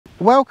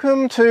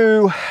Welcome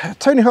to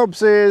Tony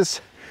Hobbs's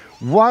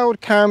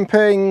Wild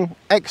Camping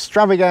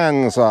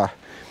Extravaganza.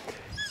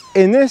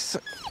 In this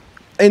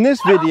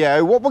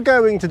video, what we're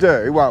going to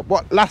do, well,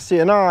 what Lassie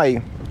and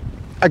I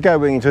are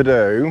going to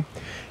do,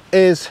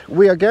 is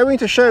we are going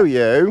to show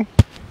you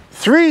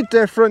 3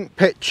 different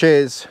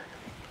pitches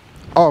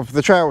of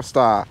the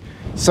Trailstar.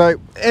 So,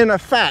 in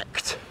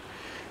effect,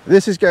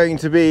 this is going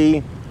to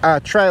be a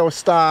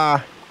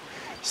Trailstar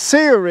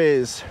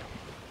series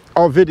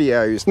of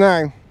videos.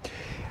 Now,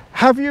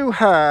 have you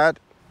heard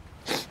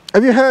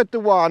the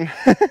one,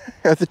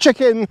 the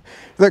chicken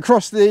that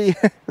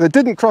that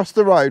didn't cross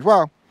the road?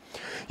 Well,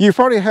 you've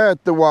probably heard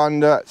the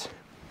one that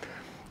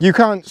you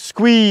can't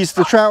squeeze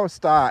the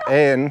Trailstar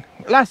in,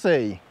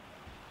 Lassie,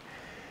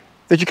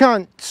 that you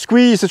can't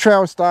squeeze the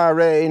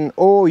Trailstar in,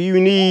 or you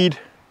need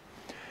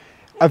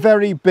a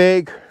very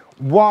big,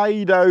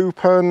 wide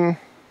open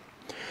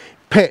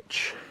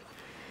pitch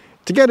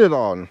to get it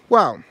on.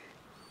 Well,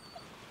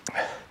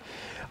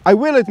 I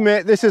will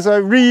admit this is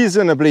a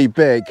reasonably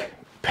big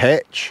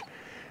pitch,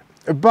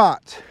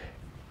 but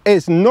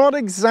it's not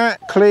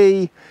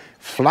exactly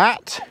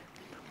flat.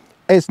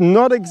 It's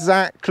not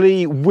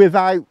exactly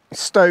without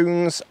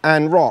stones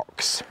and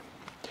rocks.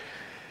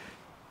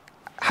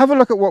 Have a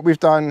look at what we've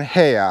done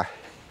here.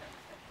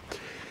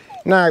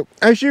 Now,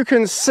 as you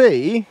can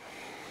see,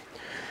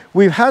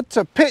 we've had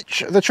to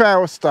pitch the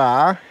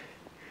Trailstar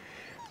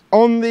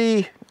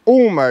on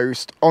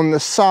almost on the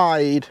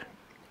side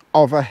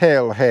of a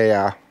hill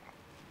here.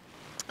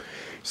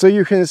 So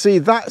you can see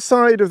that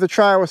side of the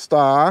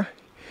Trailstar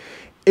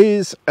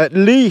is at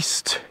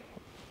least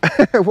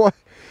what,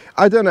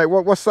 I don't know,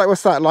 what's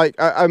that like,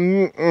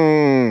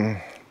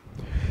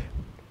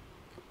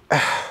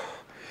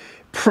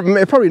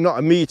 probably not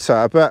a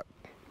meter, but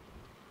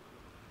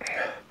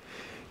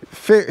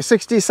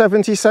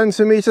 60-70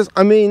 centimeters.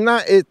 I mean,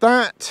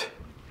 that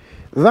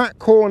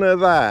corner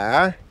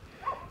there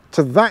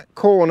to that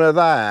corner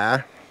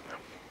there,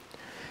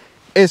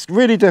 it's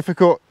really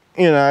difficult,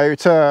 you know,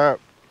 to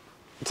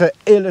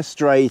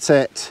illustrate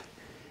it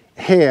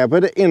here,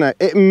 but it, you know,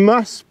 it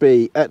must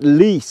be at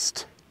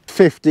least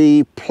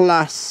 50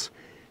 plus,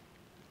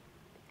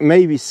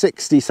 maybe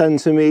 60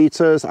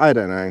 centimeters, I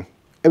don't know,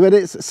 but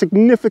it's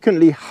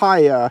significantly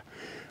higher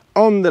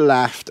on the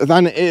left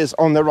than it is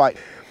on the right,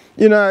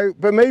 you know.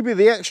 But maybe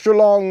the extra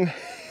long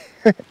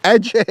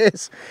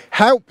edges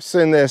helps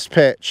in this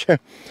pitch,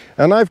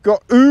 and I've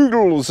got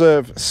oodles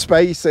of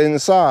space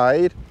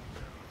inside.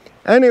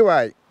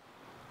 Anyway,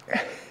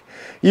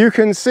 you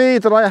can see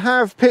that I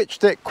have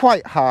pitched it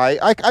quite high.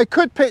 I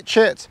could pitch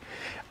it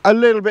a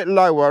little bit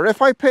lower. If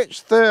I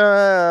pitch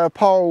the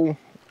pole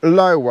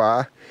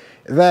lower,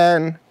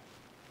 then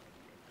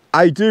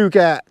I do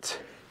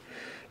get,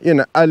 you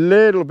know, a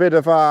little bit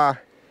of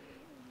a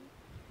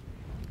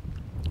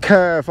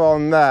curve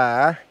on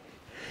there,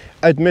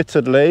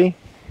 admittedly.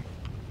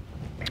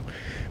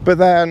 But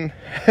then,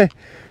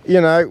 you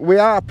know, we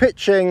are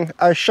pitching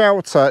a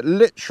shelter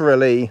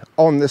literally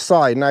on the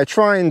side. Now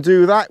try and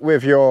do that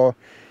with your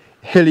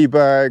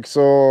Hillybergs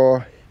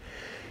or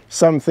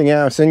something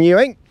else and you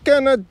ain't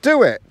gonna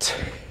do it.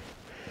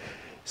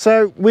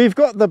 So we've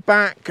got the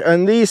back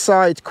and these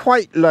sides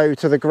quite low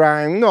to the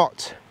ground,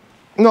 not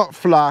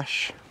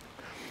flush.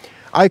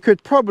 I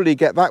could probably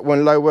get that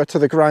one lower to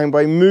the ground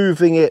by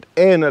moving it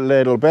in a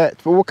little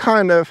bit, but we'll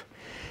kind of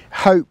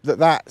hope that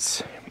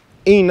that's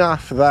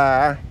enough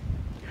there.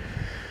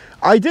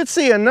 I did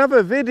see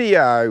another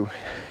video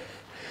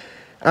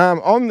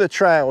on the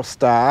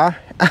Trailstar.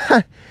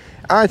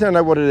 I don't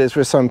know what it is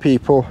with some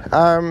people,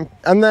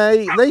 and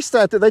they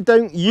said that they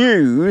don't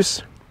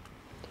use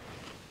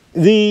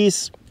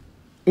these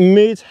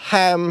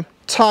mid-hem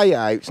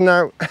tie-outs.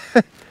 Now,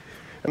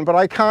 but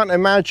I can't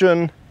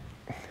imagine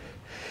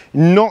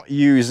not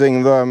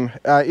using them,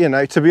 you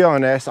know, to be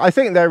honest. I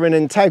think they're an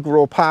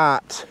integral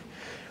part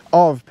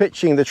of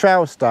pitching the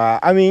Trailstar.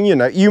 I mean, you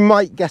know, you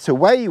might get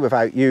away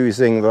without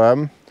using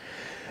them,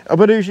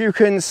 but as you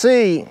can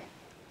see,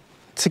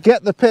 to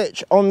get the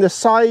pitch on the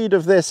side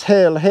of this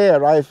hill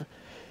here, I've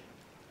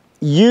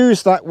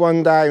used that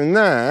one down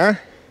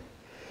there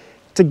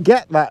to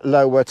get that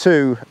lower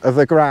to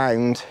the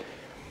ground.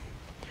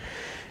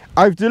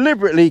 I've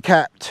deliberately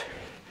kept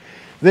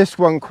this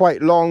one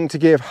quite long to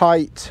give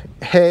height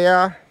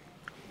here.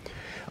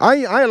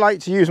 I like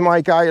to use my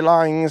guy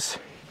lines,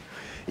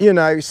 you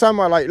know,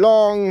 some are like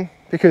long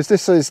because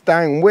this is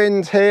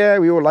downwind here.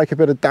 We all like a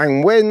bit of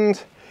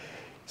downwind.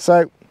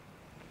 So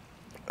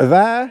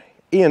there,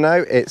 you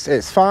know,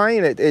 it's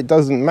fine. It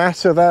doesn't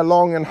matter. They're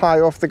long and high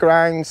off the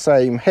ground.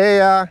 Same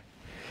here.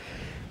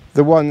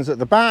 The ones at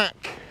the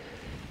back,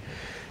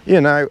 you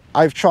know,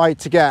 I've tried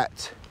to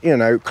get, you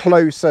know,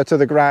 closer to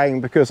the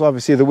ground because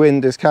obviously the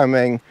wind is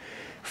coming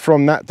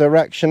from that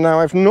direction.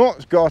 Now I've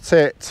not got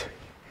it,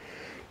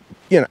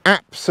 you know,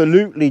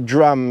 absolutely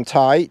drum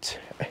tight.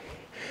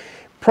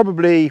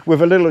 Probably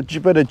with a little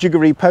bit of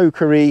jiggery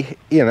pokery,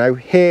 you know,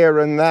 here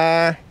and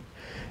there,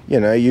 you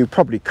know, you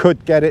probably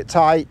could get it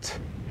tight,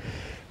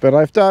 but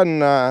I've done,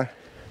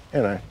 you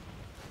know,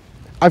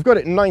 I've got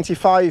it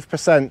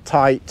 95%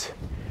 tight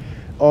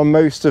on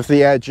most of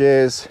the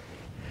edges,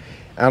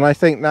 and I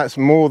think that's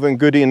more than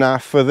good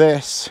enough for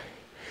this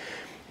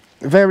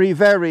very,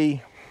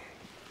 very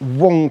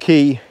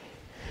wonky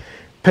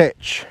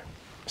pitch.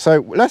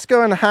 So let's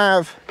go and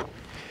have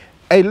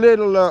a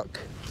little look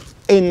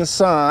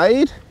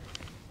inside,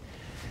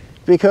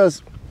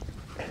 because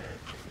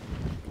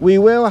we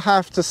will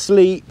have to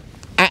sleep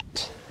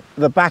at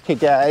the back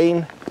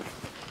again.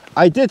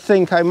 I did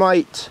think I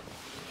might,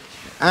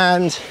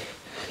 and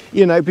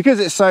you know, because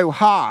it's so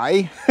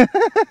high,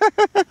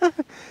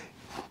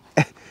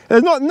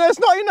 there's not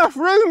enough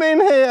room in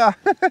here.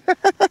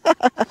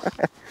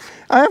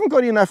 I haven't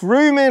got enough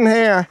room in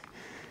here.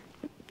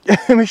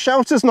 My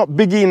shelter's not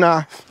big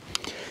enough.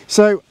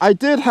 So I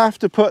did have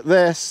to put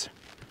this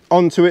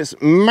onto its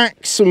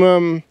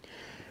maximum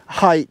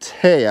height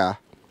here.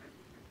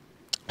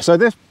 So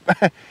this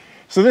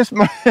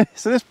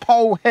this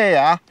pole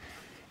here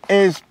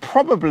is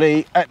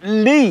probably at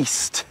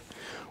least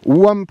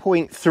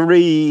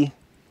 1.3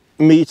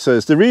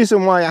 meters. The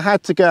reason why I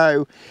had to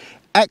go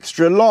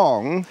extra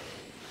long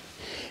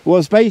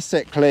was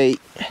basically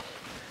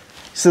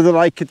so that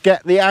I could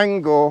get the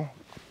angle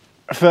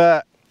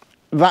for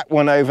that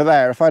one over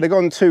there. If I'd have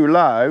gone too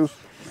low,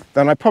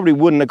 then I probably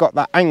wouldn't have got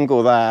that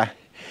angle there.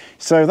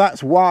 So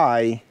that's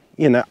why,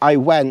 you know, I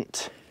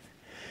went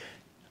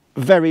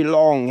very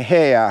long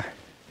here.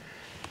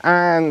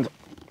 And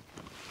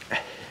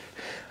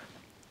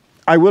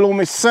I will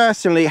almost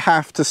certainly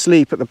have to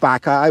sleep at the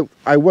back. I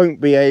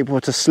won't be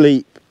able to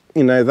sleep,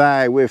 you know,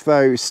 there with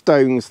those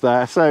stones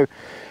there. So,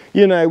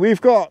 you know, we've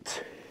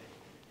got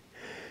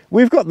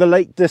the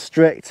Lake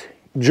District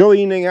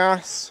joining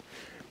us.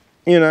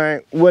 You know,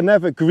 we're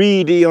never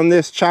greedy on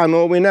this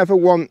channel. We never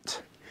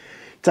want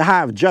to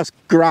have just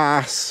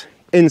grass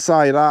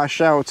inside our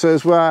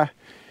shelters. We're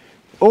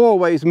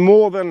always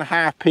more than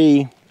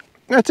happy,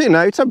 you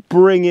know, to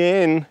bring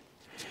in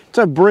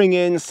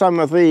some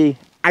of the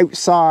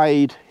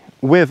outside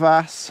with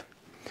us.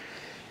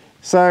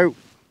 So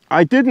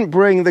I didn't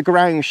bring the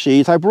ground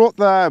sheet. I brought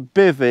the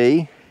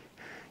bivvy,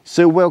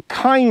 so we'll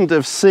kind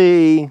of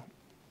see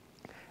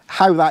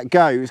how that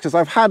goes, because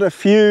I've had a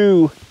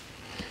few,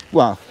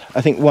 well,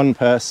 I think one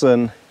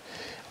person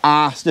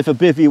asked if a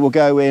bivvy will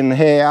go in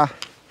here,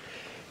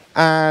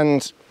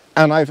 and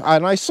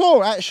I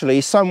saw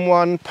actually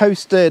someone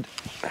posted,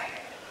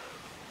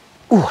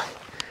 ooh,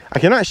 I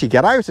can actually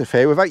get out of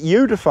here without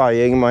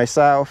udifying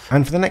myself.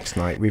 And for the next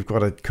night, we've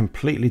got a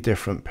completely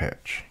different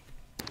pitch.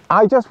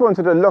 I just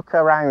wanted to look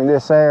around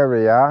this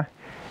area.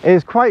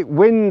 It's quite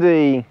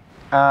windy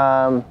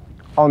on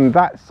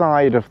that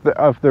side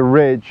of the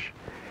ridge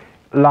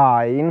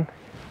line,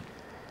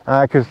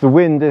 because the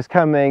wind is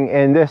coming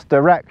in this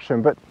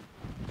direction, but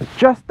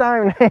just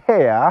down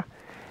here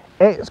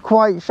it's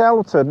quite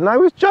sheltered. And I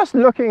was just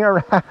looking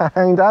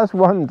around, as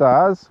one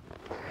does,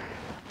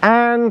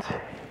 and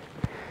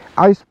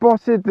I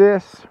spotted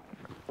this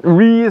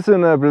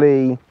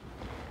reasonably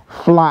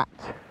flat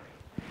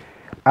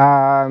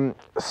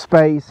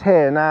space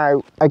here.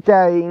 Now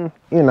again,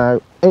 you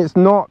know, it's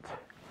not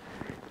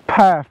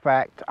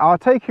perfect. I'll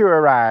take you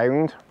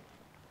around,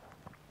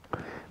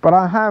 but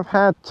I have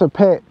had to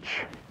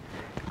pitch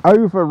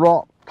over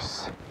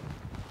rocks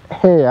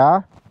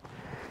here.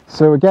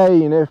 So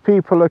again, if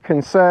people are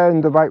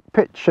concerned about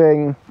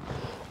pitching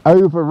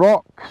over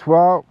rocks,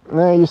 well,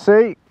 there you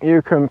see,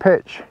 you can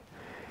pitch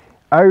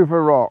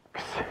over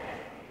rocks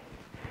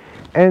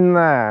in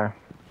there.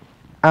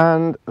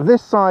 And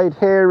this side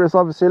here is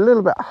obviously a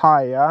little bit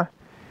higher,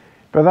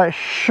 but that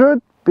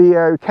should be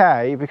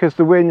okay because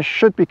the wind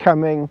should be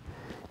coming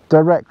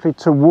directly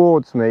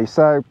towards me,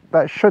 so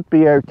that should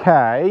be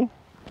okay.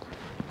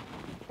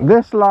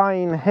 This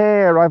line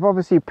here I've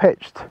obviously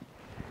pitched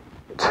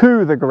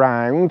to the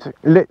ground,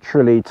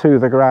 literally to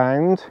the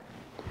ground.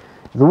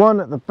 The one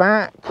at the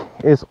back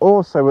is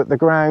also at the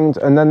ground,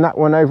 and then that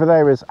one over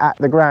there is at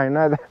the ground.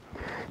 Now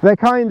they're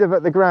kind of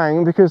at the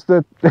ground because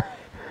the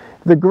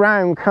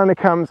ground kind of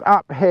comes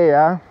up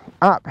here,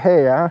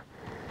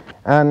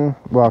 and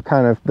well,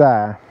 kind of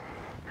there.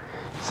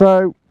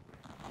 So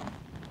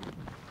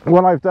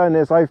what I've done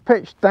is I've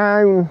pitched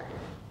down,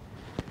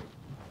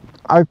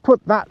 I've put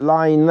that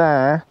line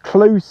there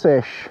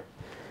close-ish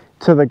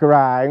to the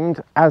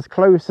ground, as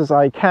close as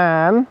I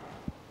can,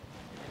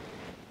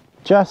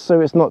 just so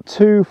it's not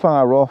too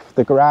far off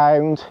the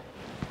ground.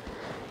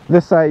 The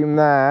same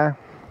there.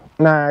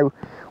 Now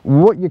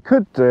what you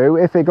could do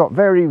if it got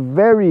very,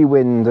 very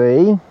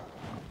windy,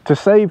 to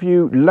save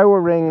you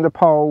lowering the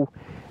pole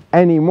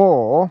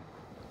anymore,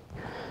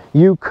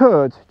 you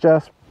could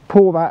just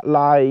pull that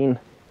line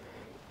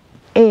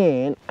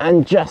in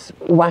and just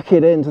whack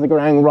it into the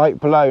ground right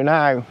below.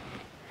 Now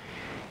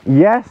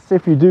yes,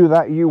 if you do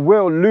that you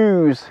will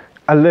lose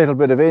a little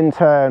bit of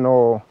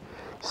internal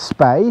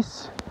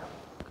space,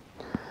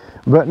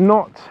 but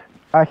not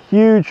a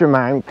huge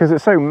amount, because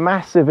it's so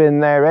massive in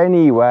there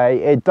anyway,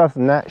 it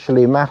doesn't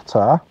actually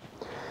matter.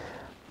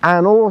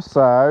 And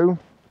also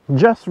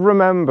just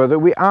remember that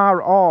we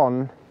are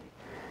on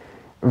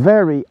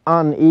very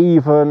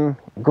uneven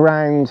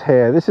ground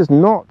here. This is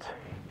not,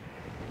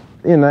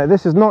 you know,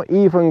 this is not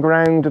even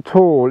ground at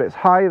all. It's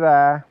high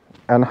there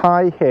and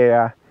high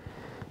here.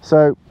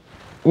 So,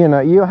 you know,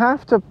 you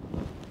have to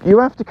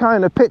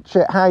kind of pitch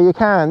it how you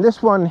can.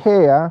 This one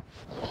here,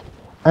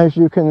 as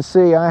you can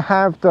see, I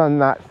have done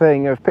that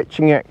thing of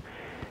pitching it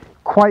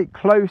quite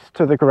close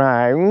to the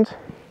ground,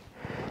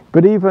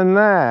 but even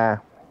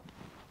there,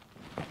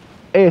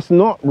 it's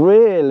not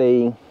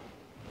really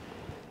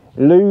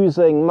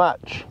losing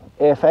much,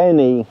 if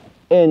any,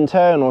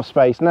 internal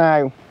space.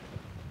 Now,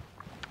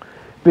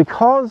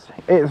 because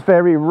it's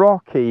very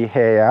rocky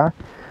here,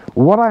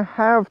 what I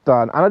have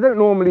done, and I don't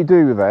normally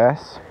do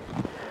this,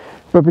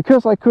 but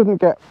because I couldn't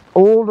get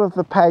all of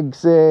the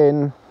pegs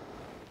in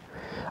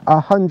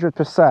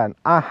 100%,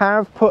 I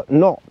have put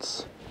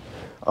knots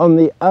on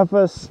the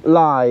other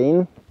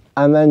line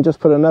and then just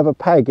put another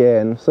peg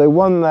in. So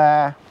one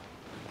there,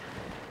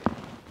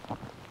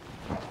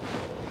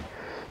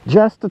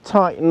 just to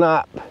tighten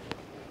up.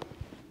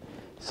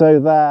 So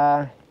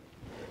there,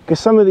 because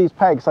some of these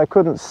pegs I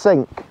couldn't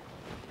sink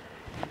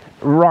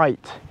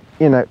right,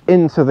 you know,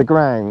 into the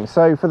ground.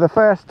 So for the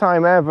first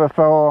time ever,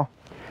 for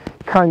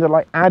kind of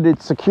like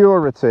added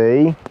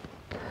security,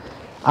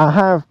 I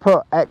have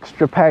put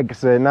extra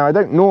pegs in. Now I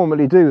don't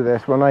normally do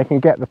this when I can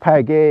get the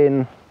peg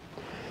in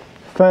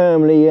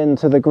firmly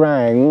into the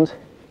ground.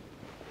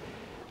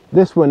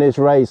 This one is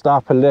raised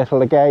up a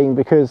little again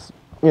because,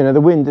 you know,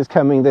 the wind is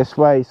coming this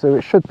way, so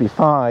it should be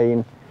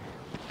fine,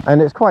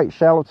 and it's quite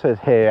sheltered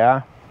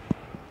here.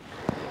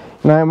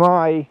 Now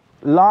my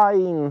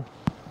line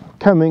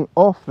coming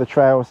off the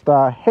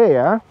Trailstar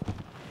here,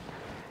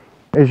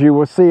 as you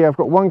will see, I've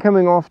got one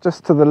coming off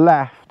just to the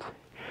left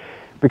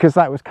because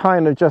that was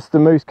kind of just the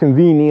most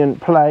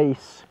convenient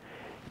place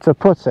to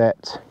put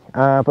it.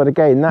 But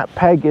again, that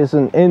peg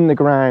isn't in the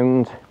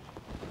ground,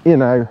 you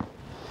know,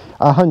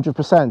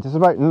 100%. It's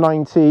about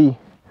 90%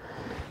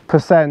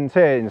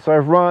 in. So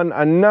I've run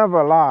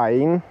another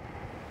line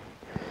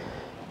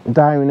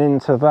down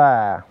into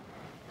there.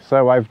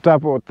 So I've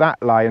doubled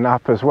that line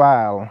up as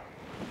well.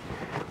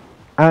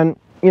 And,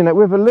 you know,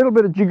 with a little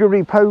bit of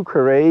jiggery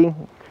pokery,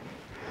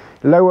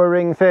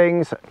 lowering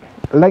things,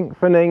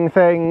 lengthening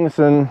things,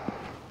 and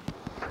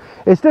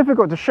it's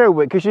difficult to show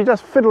it because you're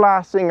just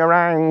fiddle-assing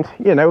around,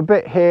 you know, a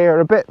bit here,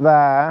 a bit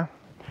there,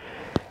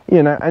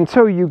 you know,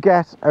 until you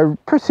get a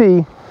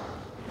pretty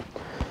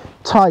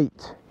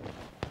tight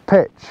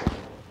pitch.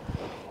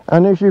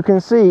 And as you can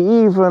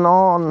see, even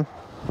on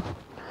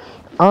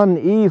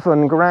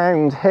uneven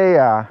ground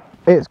here,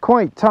 it's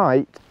quite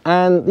tight.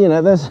 And, you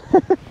know, there's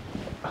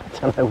I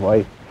don't know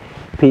why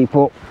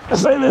people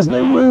say there's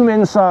no room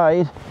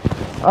inside.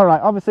 All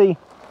right, obviously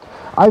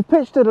I've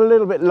pitched it a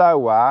little bit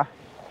lower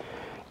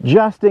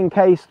just in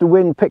case the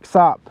wind picks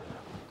up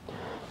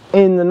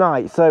in the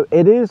night. So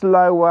it is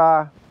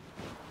lower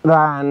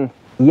than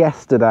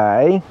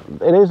yesterday,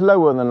 it is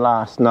lower than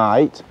last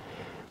night,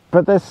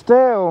 but there's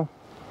still,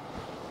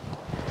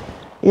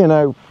 you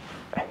know,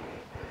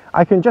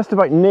 I can just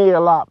about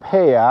kneel up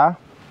here,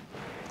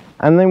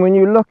 and then when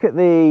you look at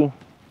the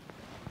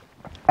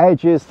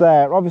edges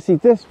there, obviously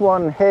this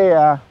one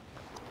here,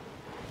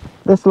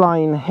 this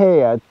line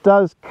here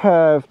does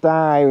curve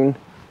down,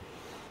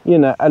 you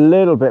know, a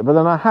little bit, but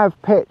then I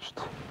have pitched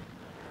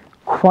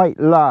quite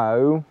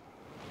low.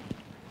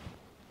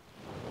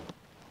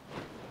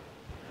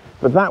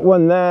 But that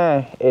one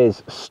there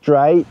is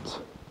straight.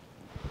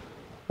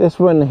 This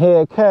one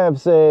here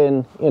curves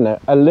in, you know,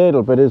 a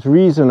little bit, is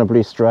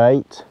reasonably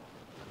straight.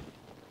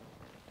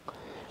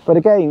 But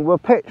again, we're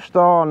pitched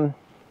on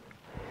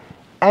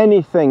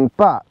anything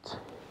but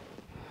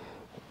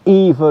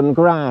even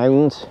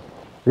ground.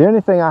 The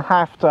only thing I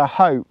have to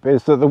hope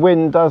is that the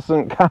wind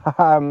doesn't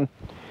come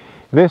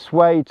this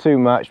way too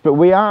much, but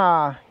we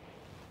have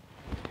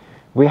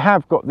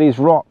got these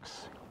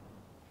rocks,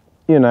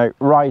 you know,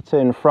 right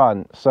in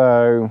front,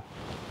 so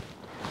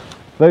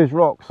those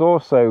rocks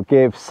also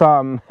give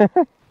some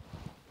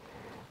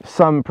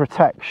some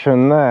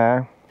protection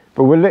there.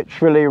 But we're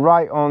literally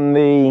right on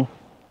the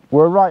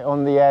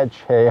edge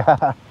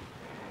here.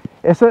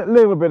 It's a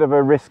little bit of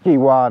a risky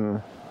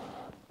one,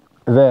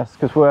 this,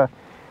 because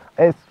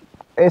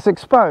it's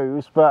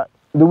exposed, but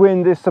the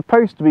wind is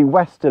supposed to be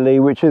westerly,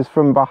 which is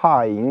from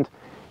behind,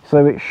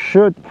 so it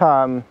should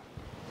come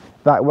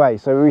that way.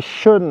 So we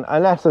shouldn't,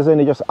 unless there's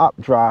only just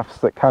updrafts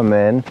that come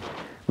in,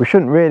 we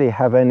shouldn't really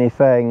have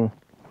anything,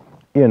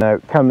 you know,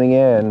 coming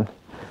in.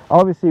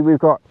 Obviously we've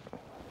got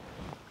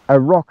a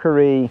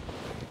rockery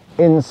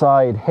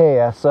inside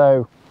here,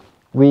 so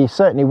we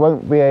certainly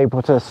won't be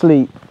able to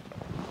sleep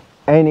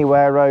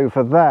anywhere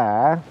over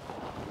there.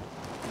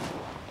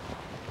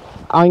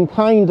 I'm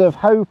kind of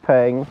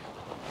hoping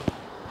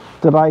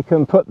that I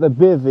can put the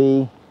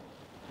bivvy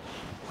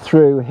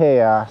through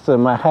here so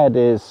my head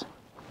is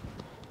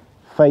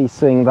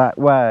facing that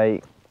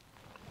way.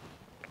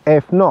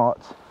 If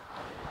not,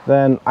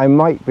 then I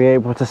might be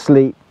able to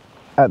sleep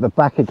at the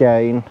back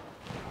again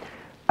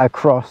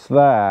across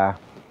there.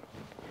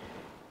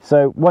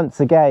 So once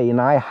again,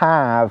 I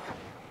have,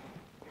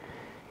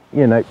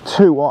 you know,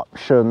 two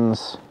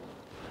options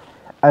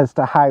as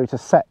to how to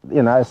set,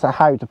 as to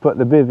how to put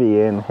the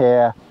bivvy in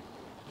here,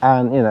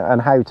 and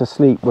and how to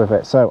sleep with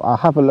it. So I'll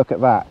have a look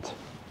at that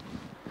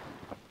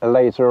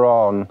later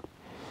on.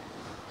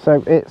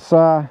 So it's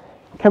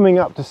coming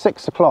up to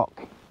 6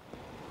 o'clock.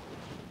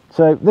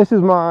 So this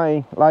is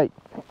my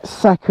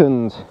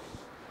second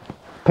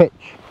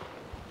pitch,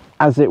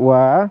 as it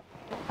were,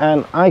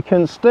 and I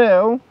can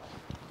still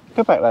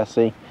go back,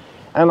 Lassie,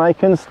 and I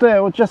can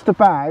still just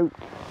about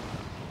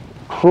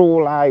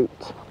crawl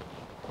out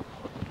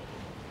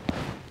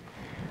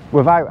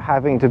without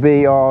having to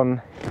be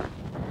on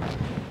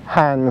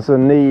hands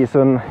and knees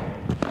and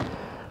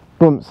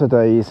bumps a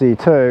daisy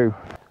too.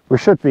 We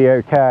should be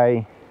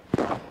okay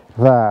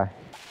there.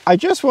 I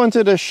just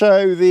wanted to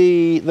show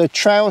the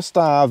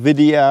Trailstar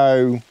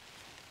video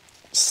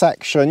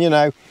section,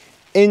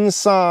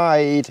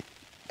 inside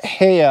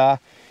here,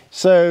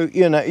 so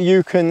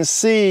you can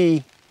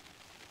see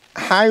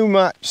how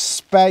much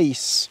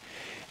space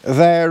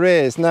there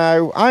is.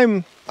 Now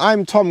I'm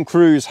Tom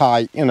Cruise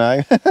height,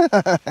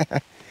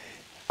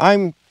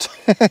 I'm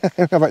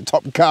about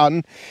Top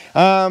Gun.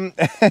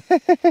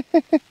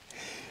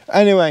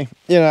 Anyway,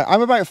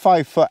 I'm about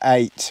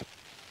 5'8",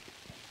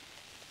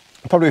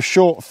 probably a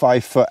short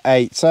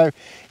 5'8". So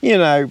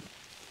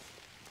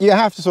you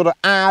have to sort of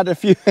add a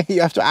few.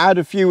 You have to add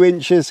a few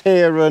inches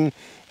here and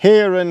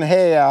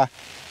here,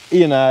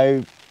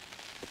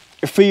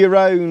 for your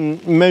own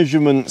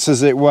measurements,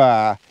 as it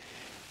were.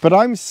 But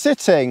I'm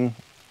sitting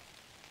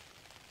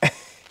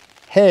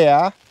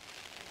here,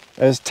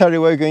 as Terry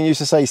Wogan used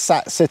to say,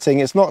 sat sitting.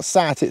 It's not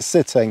sat, it's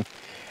sitting.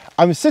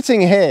 I'm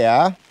sitting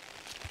here,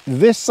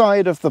 this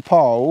side of the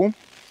pole,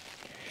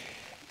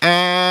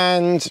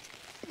 and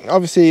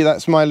obviously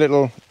that's my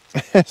little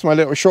that's my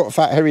little short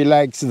fat hairy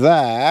legs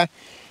there,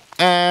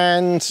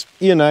 and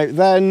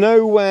they're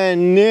nowhere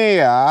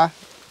near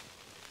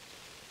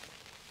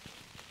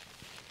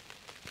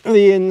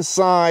the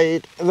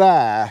inside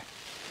there.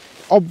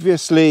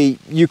 Obviously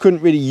you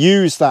couldn't really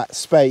use that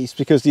space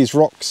because these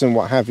rocks and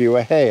what have you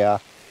are here,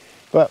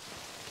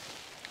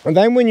 and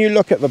then when you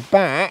look at the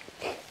back,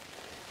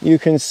 you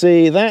can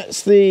see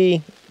that's the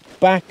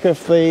back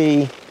of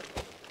the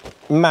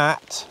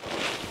mat,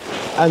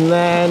 and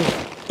then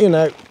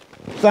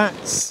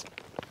that's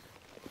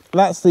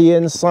the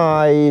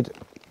inside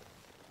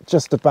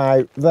just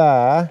about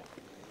there.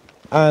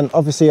 And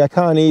obviously I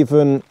can't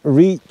even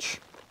reach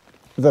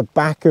the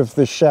back of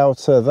the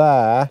shelter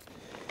there.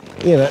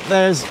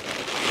 There's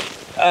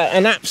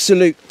an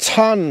absolute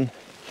ton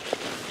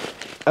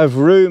of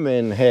room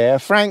in here.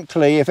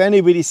 Frankly, if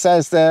anybody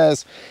says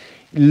there's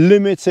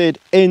limited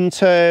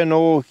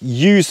internal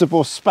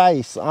usable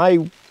space,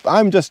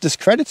 I'm just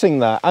discrediting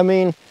that. I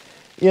mean,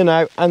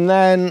 and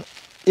then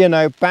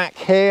back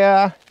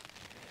here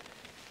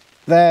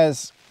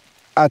there's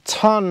a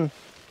ton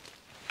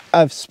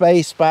of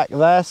space back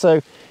there.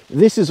 So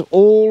this is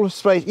all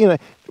space,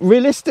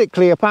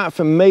 realistically, apart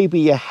from maybe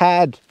your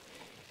head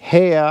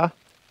here,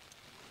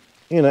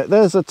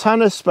 there's a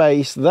ton of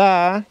space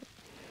there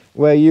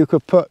where you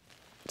could put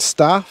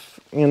stuff,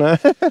 I mean,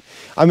 at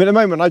the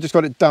moment I just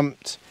got it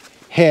dumped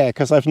here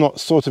because I've not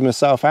sorted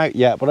myself out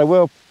yet, but I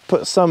will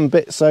put some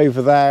bits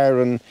over there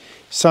and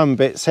some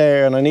bits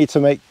here, and I need to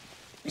make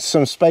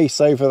some space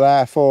over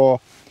there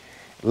for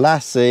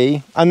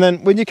Lassie. And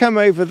then when you come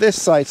over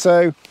this side,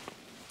 so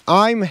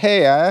I'm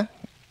here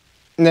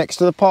next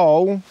to the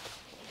pole,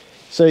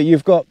 so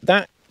you've got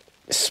that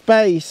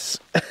space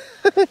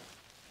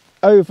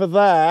over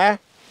there,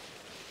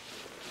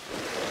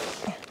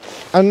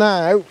 and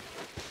now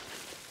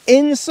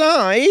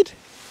inside,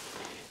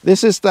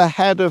 this is the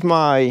head of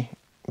my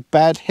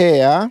bed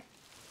here.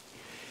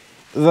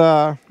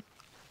 The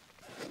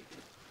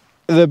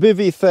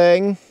bivvy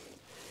thing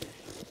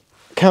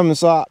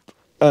comes up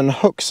and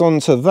hooks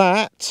onto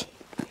that.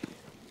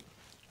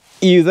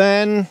 You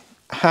then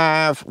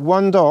have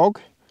one dog,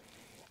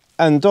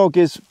 and dog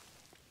is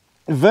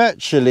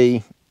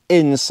virtually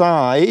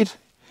inside.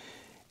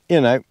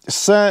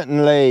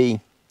 Certainly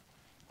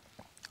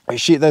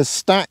there's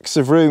stacks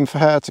of room for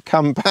her to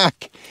come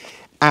back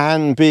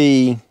and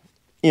be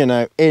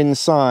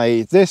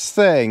inside. This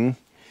thing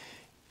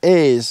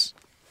is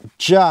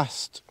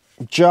just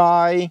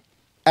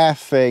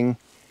effing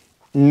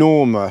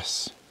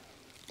enormous.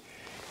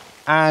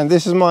 And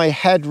this is my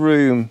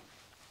headroom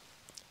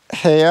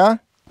here.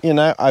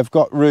 I've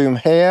got room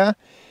here.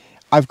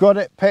 I've got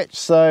it pitched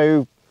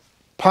so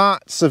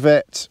parts of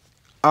it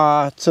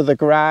are to the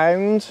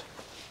ground.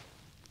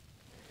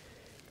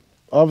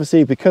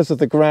 Obviously, because of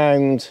the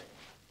ground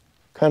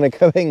kind of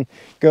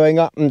going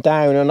up and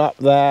down and up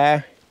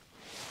there,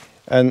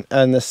 and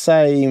the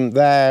same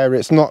there,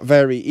 it's not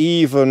very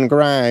even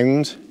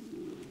ground.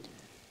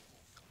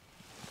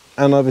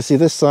 And obviously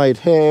this side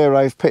here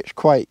I've pitched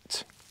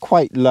quite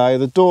low.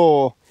 The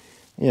door,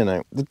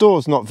 the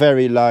door's not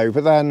very low,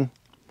 but then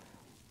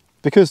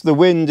because the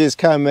wind is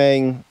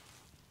coming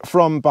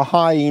from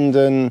behind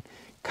and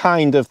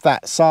kind of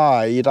that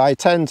side, I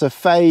tend to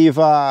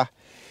favour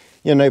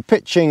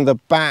pitching the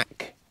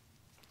back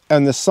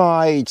and the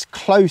sides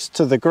close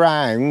to the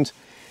ground,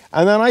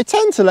 And then I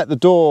tend to let the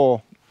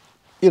door,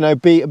 you know,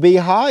 be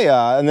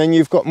higher, and then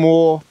you've got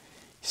more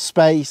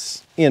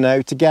space, you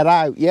know, to get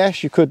out.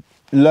 Yes, you could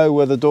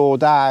lower the door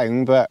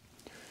down, but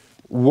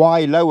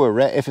why lower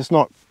it if it's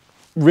not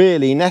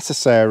really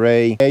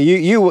necessary?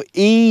 You will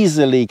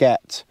easily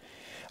get,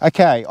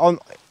 okay, on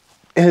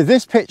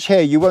this pitch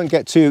here, you won't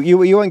get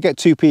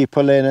two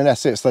people in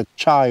unless it's a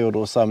child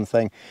or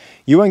something.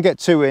 You won't get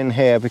two in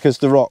here because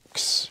the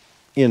rocks,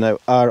 you know,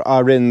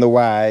 are in the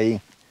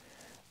way.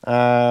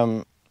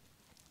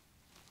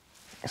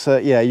 So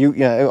yeah, you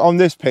know, on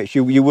this pitch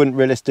you wouldn't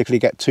realistically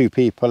get two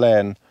people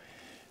in.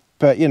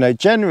 But you know,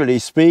 generally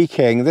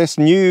speaking, this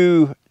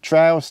new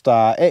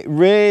Trailstar, it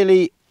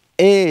really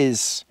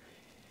is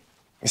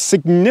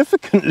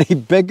significantly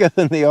bigger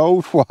than the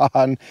old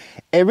one.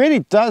 It really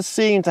does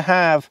seem to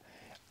have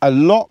a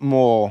lot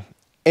more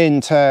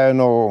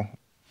internal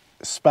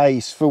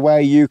space for where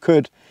you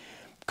could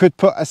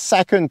put a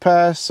second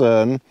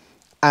person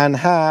and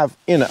have,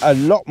 you know, a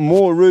lot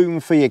more room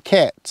for your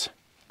kit.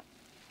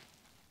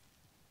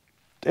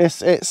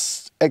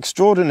 It's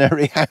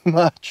extraordinary how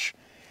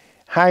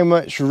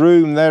much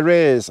room there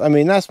is. I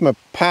mean, that's my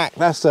pack.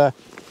 That's a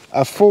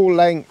full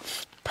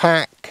length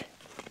pack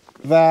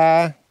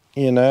there.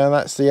 You know,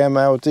 that's the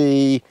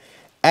MLD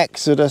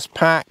Exodus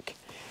pack,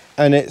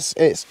 and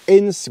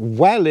it's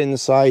well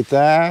inside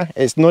there.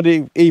 It's not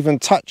even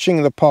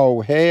touching the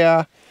pole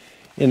here.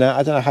 You know,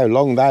 I don't know how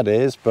long that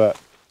is, but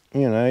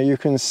you know, you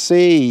can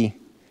see.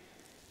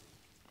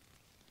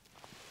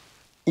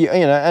 You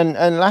know,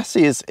 and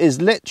Lassie is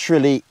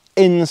literally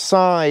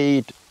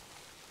inside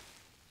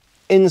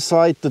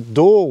the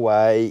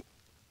doorway,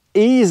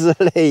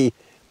 easily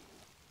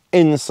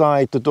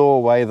inside the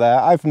doorway there.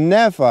 I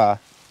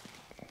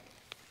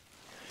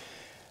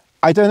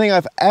don't think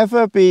I've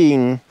ever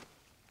been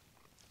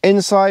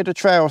inside a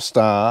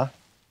Trailstar.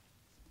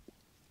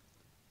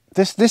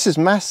 This is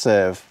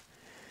massive,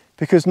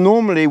 because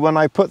normally when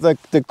I put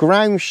the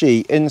ground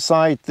sheet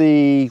inside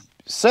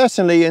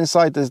certainly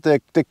inside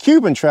the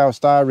Cuban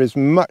Trailstar is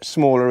much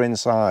smaller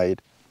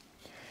inside,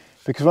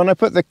 because when I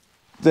put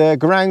the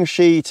ground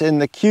sheet in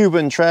the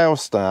Cuban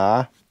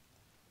Trailstar,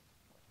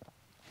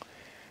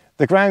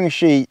 the ground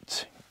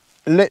sheet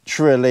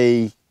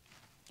literally,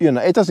 you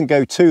know, it doesn't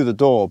go to the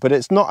door, but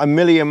it's not a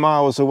million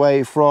miles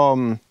away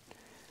from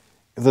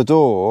the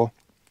door.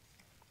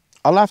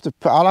 I'll have to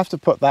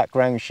put that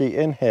ground sheet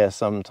in here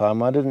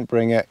sometime. I didn't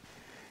bring it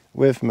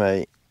with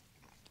me,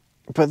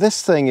 but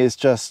this thing is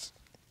just,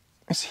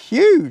 it's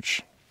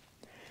huge.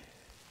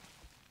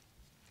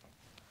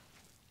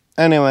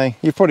 Anyway,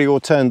 you've probably all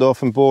turned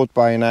off and bored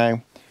by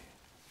now.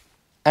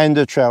 End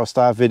of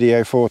Trailstar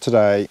video for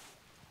today.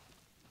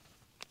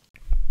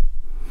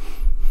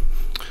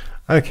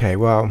 Okay,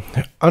 well,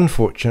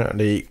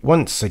 unfortunately,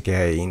 once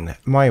again,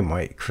 my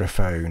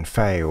microphone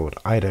failed.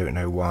 I don't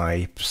know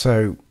why.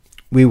 So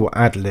we will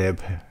ad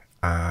lib.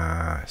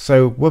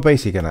 So we're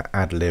basically going to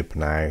ad lib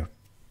now.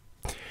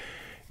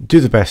 Do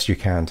the best you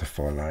can to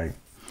follow.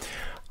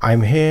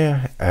 I'm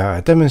here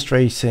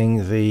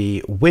demonstrating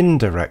the wind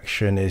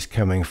direction is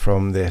coming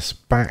from this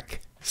back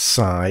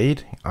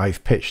side.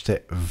 I've pitched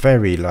it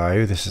very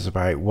low. This is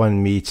about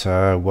 1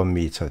 meter, 1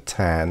 meter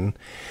 10.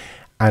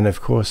 And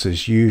of course,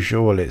 as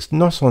usual, it's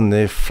not on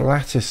the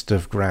flattest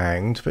of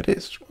ground, but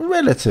it's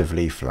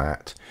relatively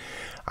flat.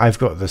 I've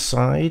got the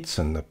sides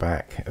and the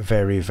back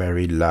very,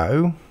 very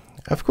low.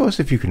 Of course,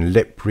 if you can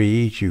lip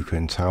read, you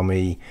can tell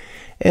me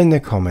in the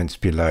comments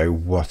below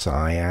what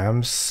I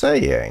am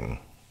saying.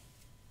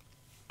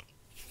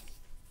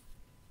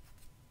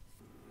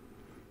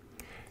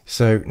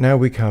 So now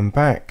we come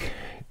back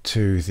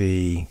to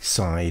the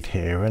side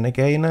here, and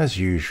again, as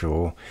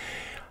usual,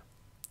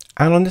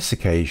 and on this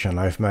occasion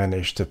I've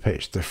managed to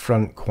pitch the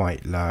front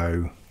quite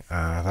low,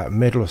 that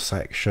middle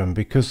section,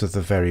 because of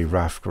the very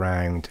rough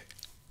ground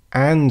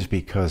and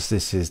because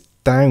this is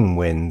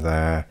downwind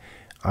there,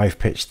 I've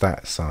pitched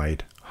that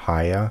side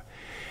higher.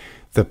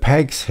 The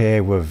pegs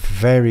here were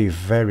very,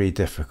 very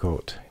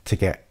difficult to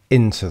get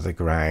into the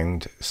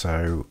ground,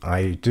 so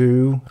I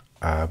do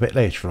a bit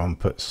later on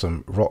put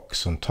some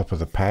rocks on top of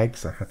the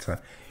pegs. I had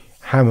to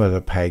hammer the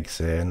pegs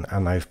in,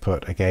 and I've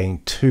put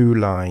again 2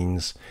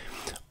 lines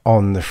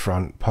on the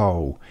front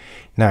pole.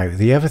 Now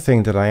the other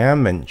thing that I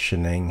am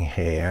mentioning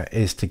here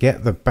is to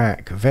get the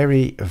back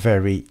very,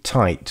 very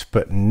tight,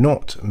 but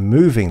not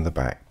moving the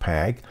back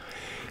peg.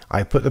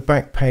 I put the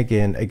back peg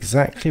in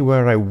exactly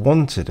where I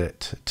wanted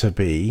it to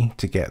be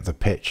to get the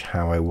pitch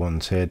how I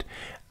wanted,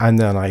 and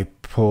then I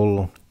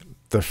pull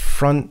the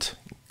front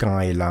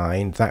guy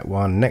line, that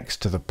one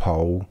next to the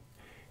pole,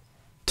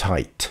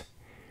 tight.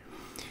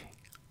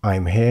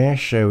 I'm here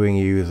showing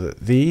you that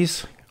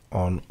these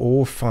on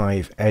all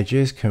 5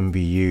 edges can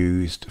be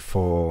used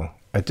for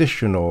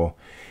additional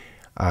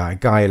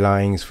guy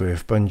lines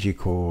with bungee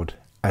cord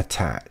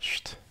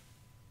attached.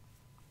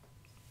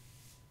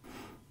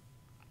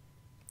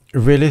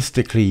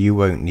 Realistically, you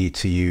won't need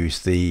to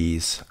use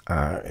these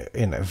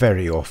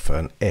very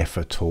often, if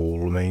at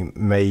all. I mean,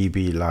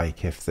 maybe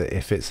like if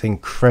it's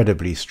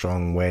incredibly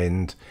strong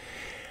wind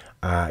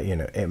you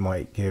know, it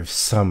might give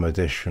some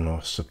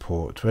additional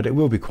support, but it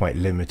will be quite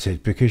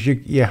limited because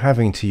you're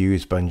having to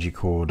use bungee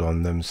cord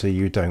on them, so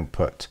you don't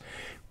put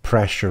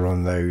pressure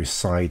on those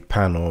side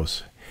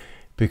panels,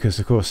 because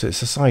of course it's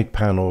the side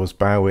panels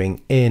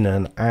bowing in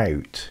and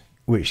out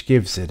which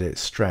gives it its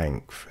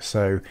strength.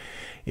 So,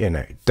 you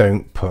know,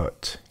 don't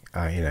put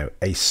you know,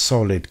 a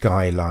solid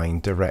guy line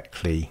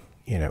directly,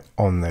 you know,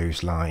 on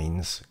those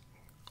lines,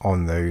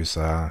 on those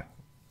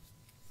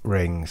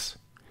rings.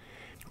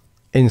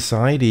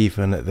 Inside,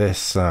 even at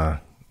this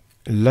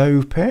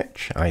low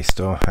pitch, I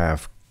still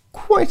have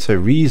quite a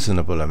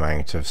reasonable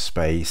amount of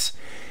space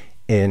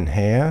in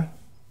here.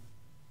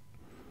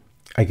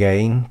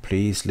 Again,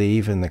 please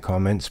leave in the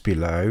comments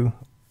below.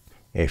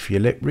 If you're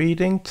lip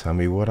reading, tell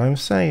me what I'm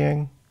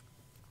saying.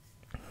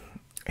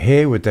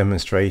 Here we're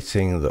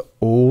demonstrating that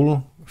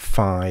all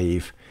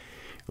 5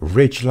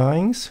 ridge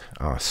lines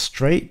are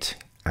straight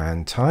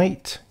and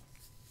tight.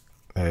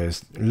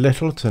 There's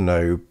little to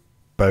no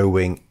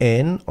bowing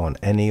in on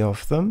any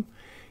of them.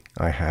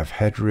 I have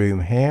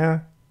headroom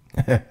here,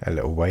 a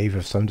little wave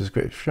of some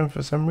description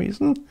for some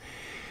reason.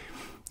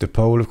 The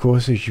pole, of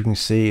course, as you can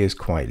see, is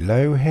quite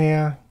low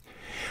here.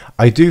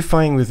 I do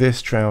find with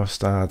this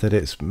Trailstar that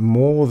it's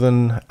more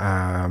than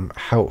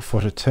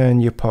helpful to turn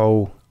your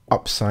pole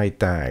upside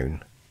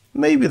down.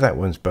 Maybe that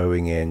one's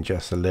bowing in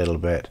just a little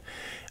bit,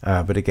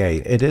 but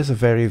again, it is a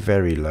very,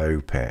 very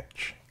low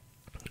pitch.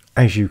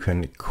 As you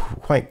can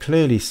quite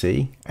clearly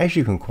see,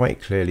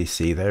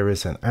 there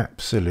is an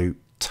absolute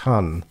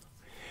ton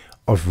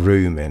of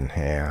room in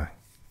here.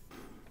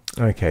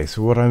 Okay,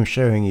 so what I'm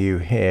showing you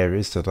here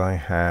is that I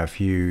have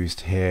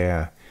used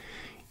here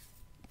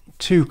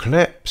 2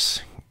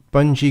 clips,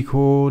 bungee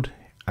cord,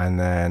 and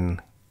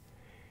then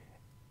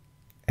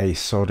a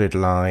solid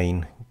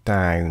line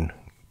down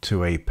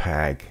to a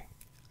peg,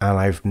 and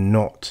I've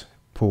not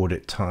pulled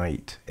it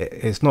tight.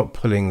 It's not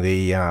pulling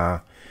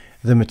the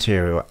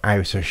material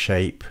out of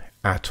shape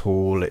at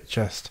all. It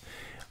just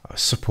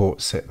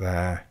supports it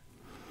there,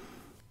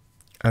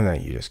 and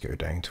then you just go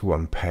down to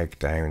 1 peg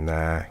down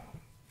there.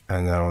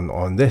 And then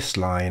on this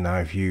line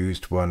I've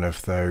used one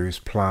of those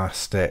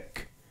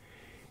plastic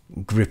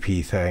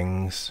grippy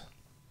things,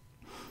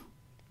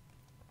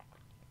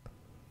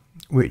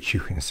 which you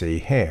can see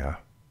here.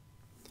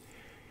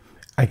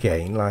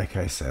 Again, like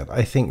I said,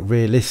 I think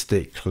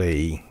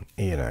realistically,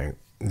 you know,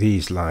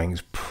 these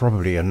lines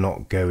probably are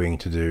not going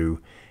to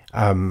do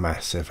a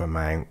massive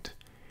amount,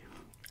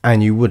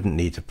 and you wouldn't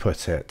need to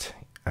put it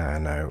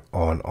no,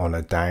 on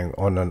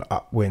an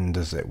upwind,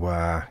 as it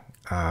were,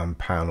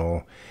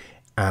 panel,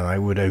 and I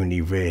would only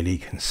really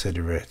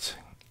consider it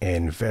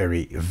in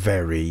very,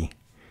 very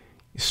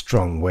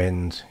strong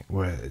wind.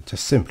 We're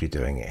just simply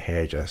doing it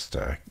here just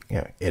to, you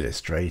know,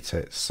 illustrate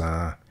its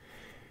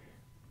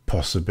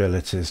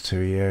possibilities to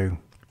you.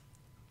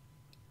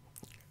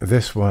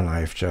 This one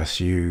I've just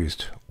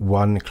used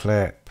 1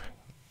 clip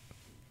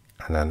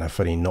and then a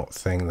funny knot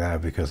thing there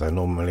because I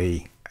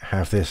normally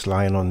have this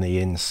line on the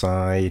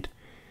inside.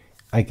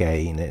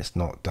 Again, it's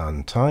not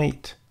done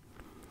tight.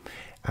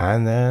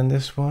 And then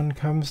this one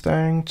comes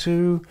down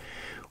to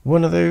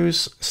one of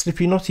those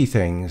slippy knotty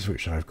things,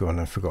 which I've gone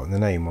and forgotten the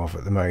name of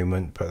at the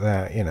moment, but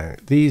there, you know,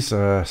 these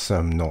are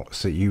some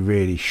knots that you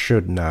really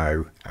should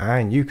know,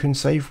 and you can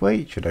save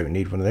weight. You don't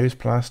need one of those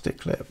plastic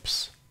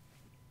clips.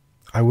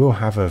 I will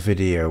have a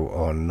video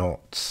on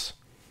knots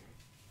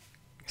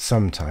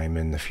sometime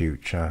in the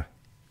future.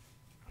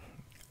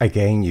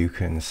 Again, you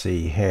can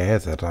see here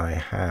that I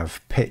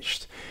have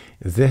pitched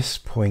this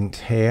point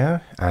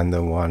here and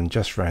the one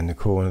just round the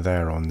corner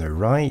there on the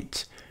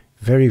right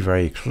very,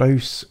 very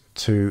close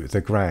to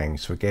the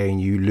ground. So again,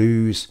 you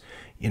lose,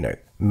 you know,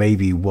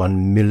 maybe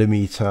 1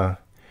 millimeter,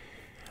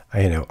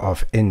 you know,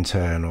 of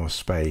internal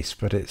space,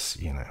 but it's,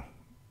 you know,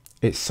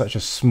 it's such a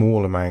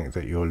small amount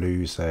that you're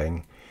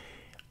losing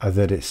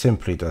that it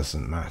simply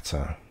doesn't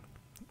matter.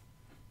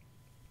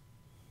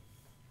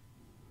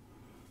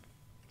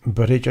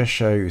 But it just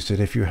shows that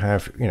if you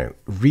have, you know,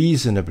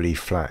 reasonably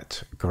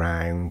flat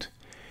ground,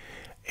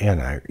 you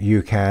know,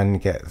 you can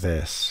get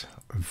this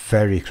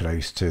very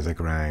close to the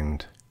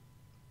ground.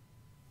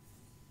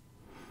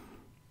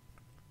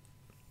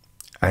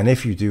 And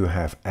if you do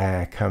have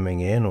air coming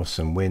in or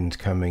some wind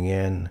coming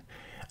in,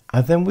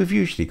 and then we've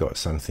usually got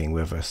something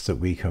with us that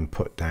we can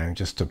put down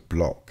just to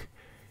block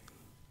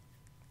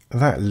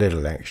that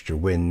little extra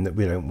wind that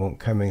we don't want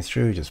coming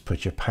through. Just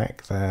put your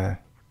pack there.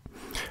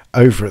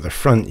 Over at the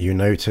front, you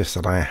notice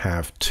that I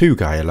have 2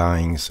 guy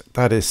lines.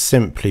 That is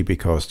simply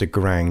because the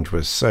ground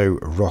was so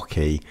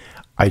rocky,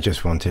 I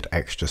just wanted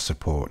extra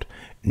support.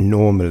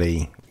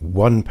 Normally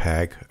 1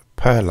 peg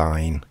per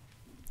line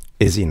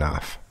is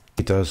enough.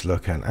 It does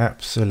look an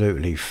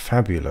absolutely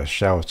fabulous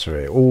shelter.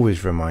 It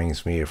always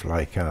reminds me of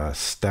like a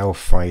stealth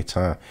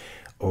fighter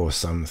or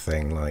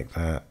something like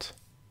that.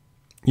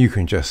 You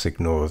can just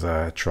ignore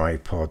the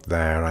tripod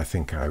there. I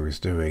think I was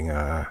doing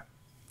a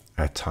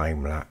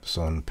time lapse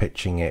on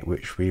pitching it,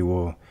 which we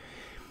will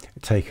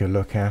take a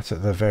look at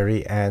the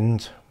very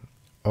end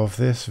of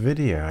this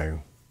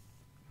video.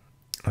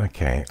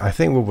 Okay, I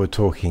think what we're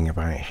talking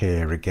about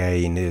here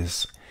again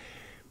is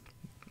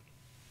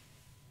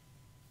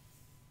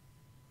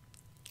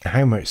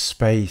how much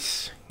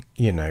space,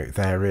 you know,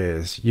 there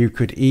is. You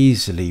could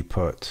easily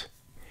put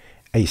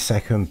a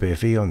second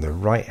bivvy on the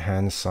right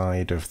hand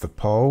side of the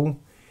pole,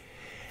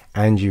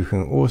 and you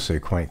can also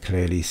quite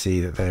clearly see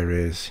that there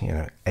is, you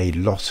know, a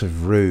lot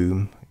of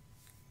room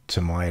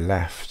to my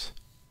left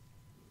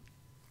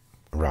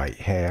right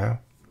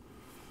here.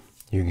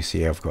 You can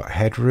see I've got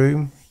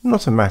headroom,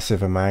 not a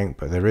massive amount,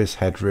 but there is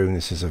headroom.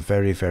 This is a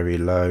very, very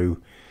low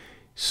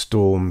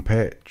storm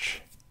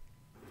pitch.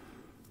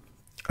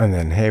 And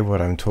then here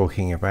what I'm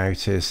talking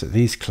about is that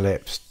these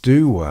clips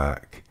do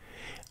work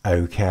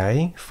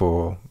okay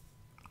for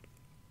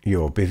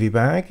your bivvy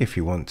bag if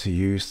you want to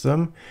use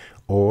them,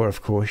 or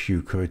of course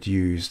you could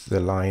use the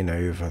line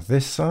over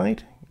this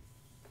side,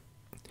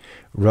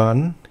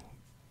 run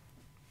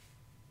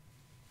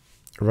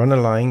a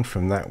line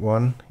from that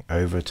one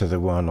over to the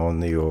one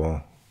on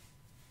your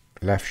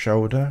left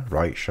shoulder,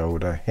 right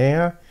shoulder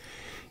here.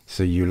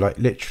 So you like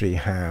literally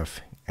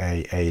have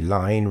a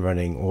line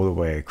running all the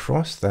way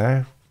across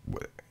there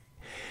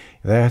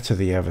to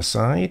the other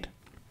side,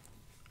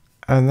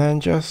 and then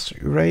just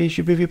raise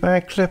your bivvy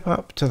bag clip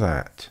up to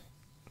that.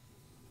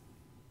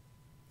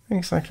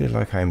 Exactly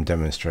like I'm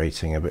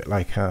demonstrating, a bit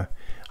like I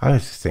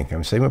think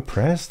I'm saying a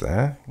prayers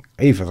there.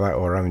 Either that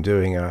or I'm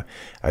doing a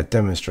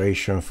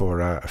demonstration for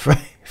a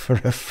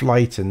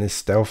flight in this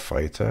stealth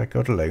fighter.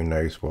 God alone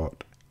knows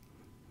what.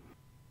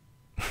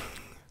 I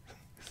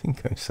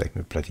think I'm saying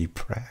my bloody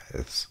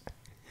prayers.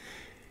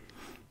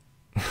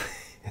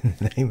 In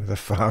the name of the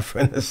Father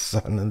and the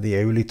Son and the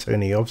Holy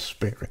Tony of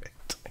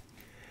Spirit.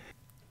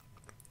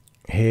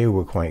 Here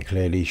we're quite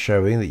clearly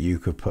showing that you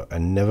could put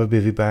another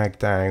bivvy bag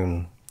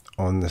down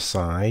on the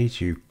side.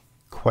 You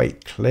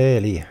quite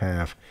clearly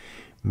have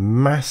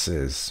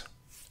masses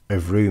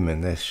of room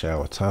in this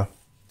shelter,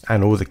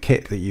 and all the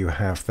kit that you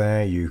have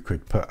there you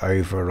could put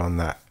over on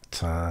that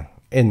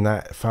in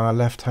that far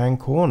left hand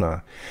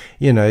corner.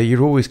 You know,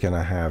 you're always going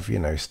to have, you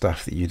know,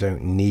 stuff that you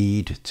don't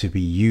need to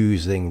be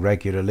using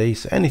regularly.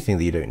 So anything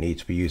that you don't need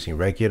to be using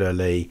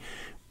regularly,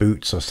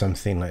 boots or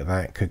something like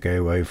that, could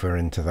go over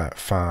into that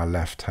far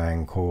left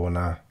hand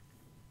corner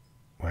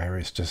where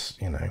it's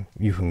just, you know,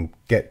 you can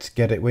get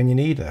it when you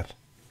need it.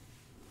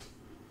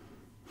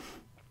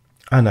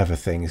 And other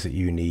things that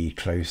you need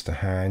close to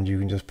hand, you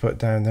can just put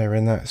down there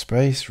in that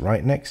space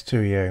right next to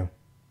you.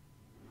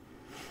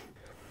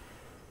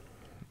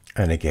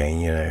 And again,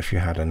 you know, if you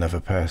had another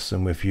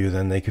person with you,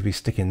 then they could be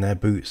sticking their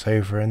boots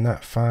over in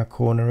that far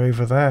corner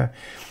over there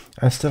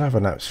and still have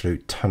an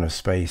absolute ton of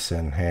space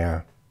in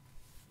here.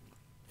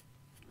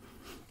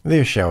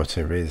 This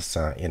shelter is,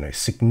 you know,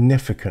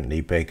 significantly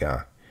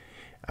bigger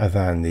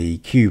than the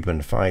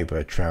Cuban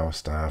fiber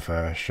Trailstar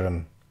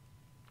version.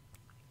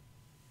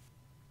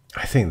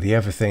 I think the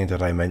other thing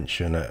that I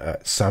mention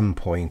at some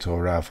point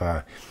or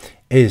other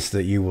is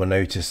that you will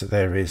notice that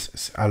there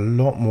is a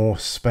lot more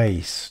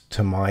space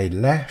to my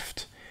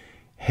left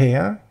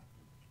here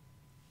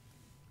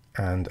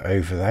and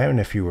over there. And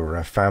if you were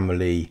a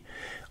family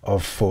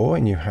of 4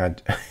 and you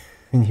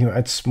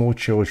had small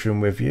children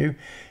with you,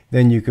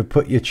 then you could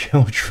put your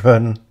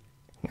children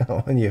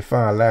on your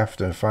far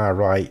left and far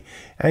right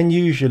and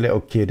use your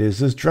little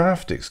kiddies as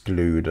draft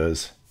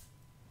excluders.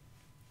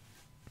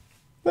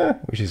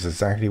 Which is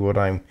exactly what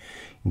I'm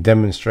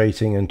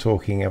demonstrating and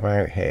talking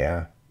about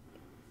here.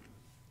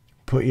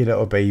 Put your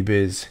little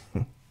babies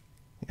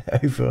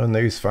over on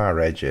those far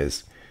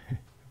edges.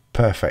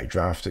 Perfect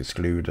draft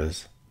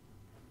excluders.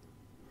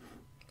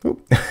 Oh,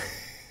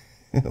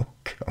 oh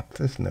God,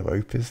 there's no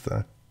hope, is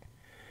there?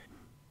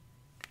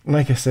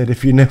 Like I said,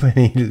 if you know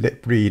any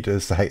lip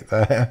readers out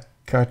there,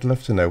 I'd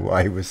love to know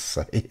what I was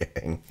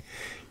saying.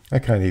 I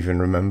can't even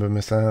remember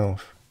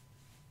myself.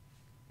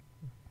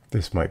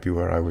 This might be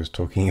where I was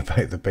talking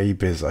about the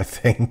babies, I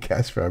think.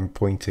 That's where I'm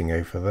pointing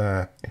over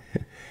there.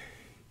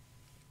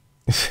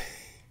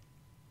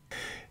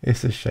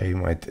 It's a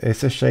shame.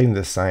 It's a shame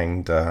the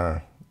sound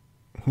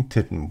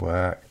didn't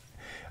work.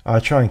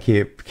 I'll try and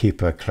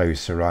keep a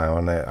closer eye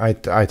on it.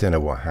 I don't know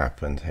what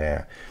happened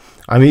here.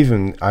 I'm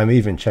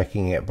even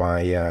checking it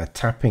by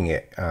tapping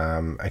it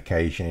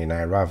occasionally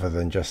now, rather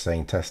than just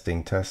saying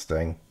testing,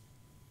 testing.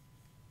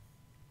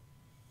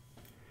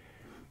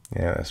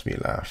 Yeah, that's me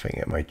laughing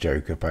at my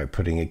joke about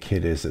putting a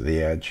kiddies at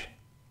the edge.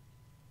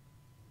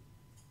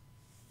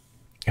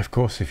 Of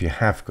course, if you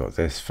have got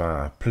this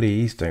far,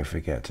 please don't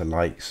forget to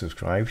like,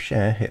 subscribe,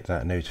 share, hit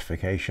that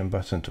notification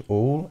button to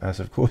all,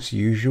 as of course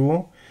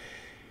usual.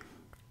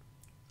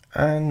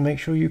 And make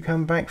sure you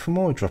come back for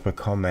more. Drop a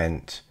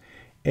comment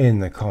in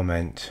the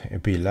comment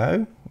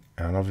below.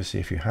 And obviously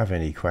if you have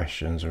any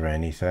questions or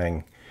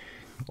anything,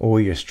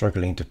 or you're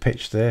struggling to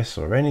pitch this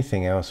or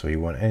anything else, or you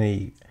want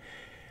any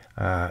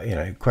you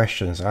know,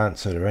 questions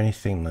answered or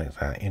anything like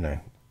that, you know,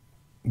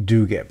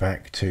 do get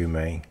back to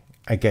me.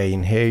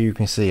 Again, here you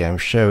can see I'm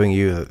showing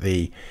you that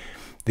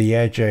the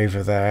edge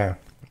over there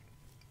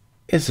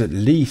is at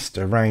least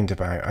around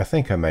about, I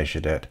think I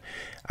measured it,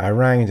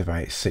 around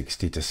about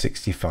 60 to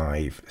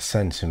 65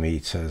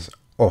 centimeters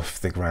off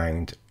the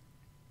ground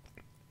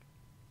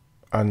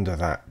under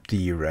that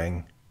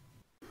D-ring.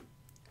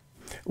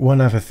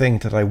 One other thing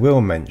that I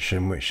will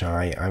mention, which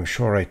I'm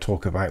sure I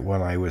talk about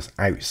when I was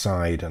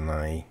outside, and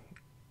I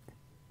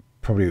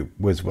probably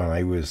was when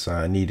I was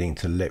needing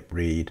to lip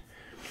read,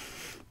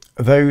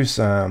 those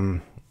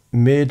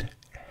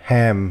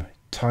mid-hem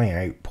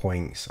tie-out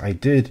points. I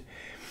did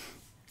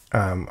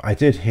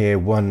hear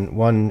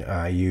one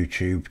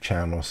YouTube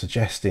channel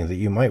suggesting that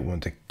you might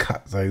want to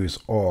cut those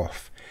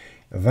off.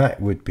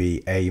 That would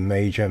be a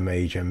major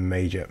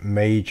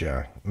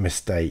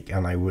mistake,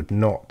 and I would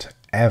not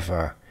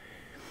ever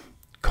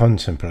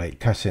contemplate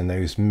cutting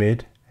those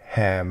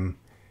mid-hem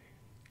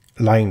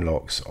line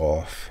locks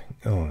off.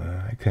 Oh,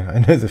 I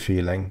know the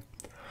feeling.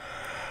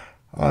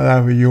 I'll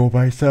have a yawn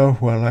myself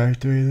while I'm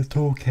doing the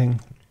talking.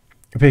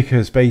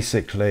 Because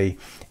basically,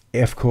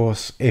 of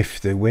course, if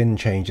the wind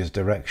changes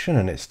direction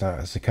and it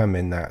starts to come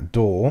in that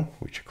door,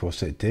 which of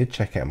course it did,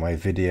 check out my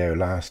video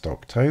last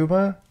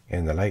October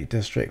in the Lake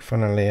District,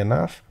 funnily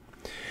enough,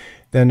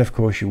 then of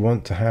course you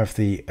want to have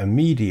the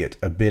immediate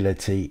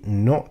ability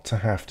not to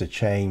have to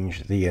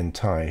change the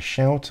entire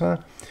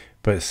shelter,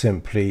 but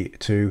simply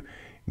to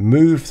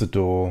move the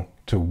door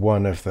to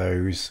one of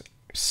those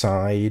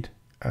side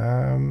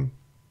line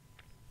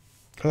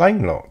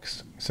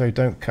locks. So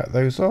don't cut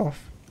those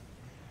off.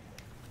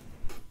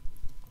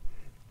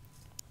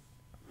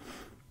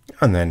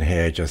 And then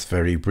here, just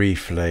very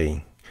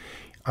briefly,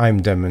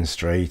 I'm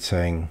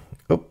demonstrating,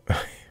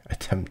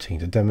 attempting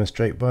to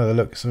demonstrate by the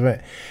looks of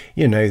it,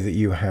 you know, that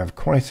you have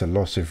quite a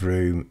lot of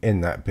room in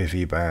that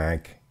bivvy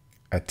bag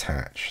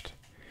attached.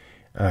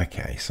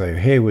 Okay, so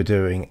here we're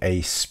doing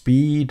a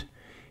speed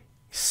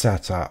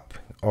setup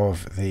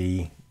of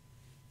the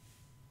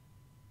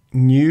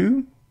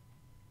new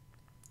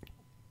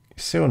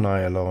Sil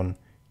Nylon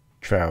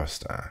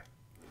Trailstar.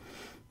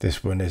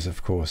 This one is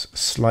of course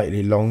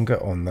slightly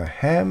longer on the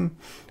hem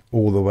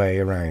all the way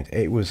around.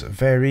 It was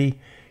very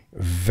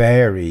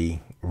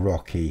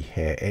rocky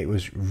here. It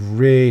was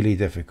really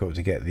difficult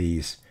to get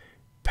these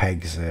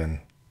pegs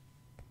in.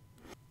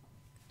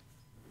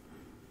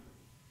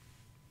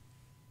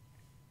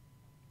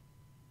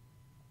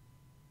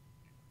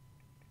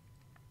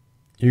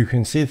 You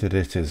can see that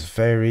it is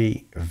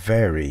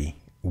very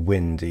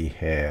windy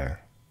here.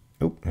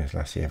 Oh, there's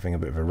Lassie having a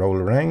bit of a roll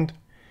around.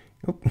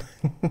 Oh,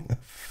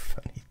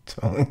 funny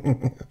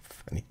tongue,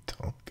 funny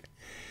tongue.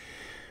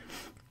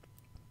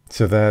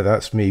 So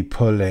that's me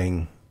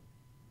pulling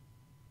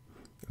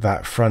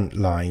that front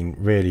line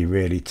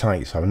really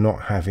tight, so I'm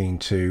not having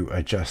to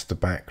adjust the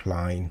back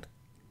line.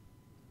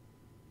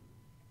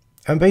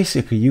 And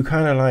basically you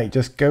kind of like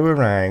just go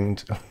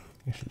around,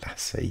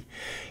 Lassie,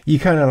 you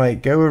kind of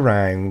like go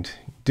around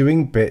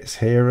doing bits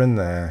here and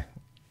there,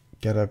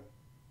 get a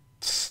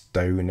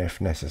stone if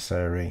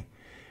necessary.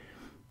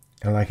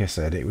 And like I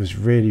said, it was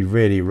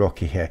really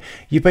rocky here.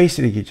 You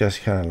basically could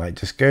just kind of like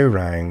just go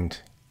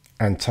around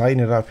and tighten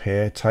it up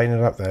here, tighten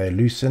it up there,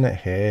 loosen it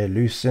here,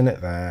 loosen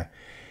it there,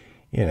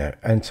 you know,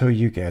 until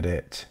you get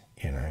it,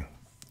 you know,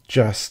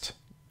 just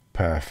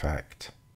perfect.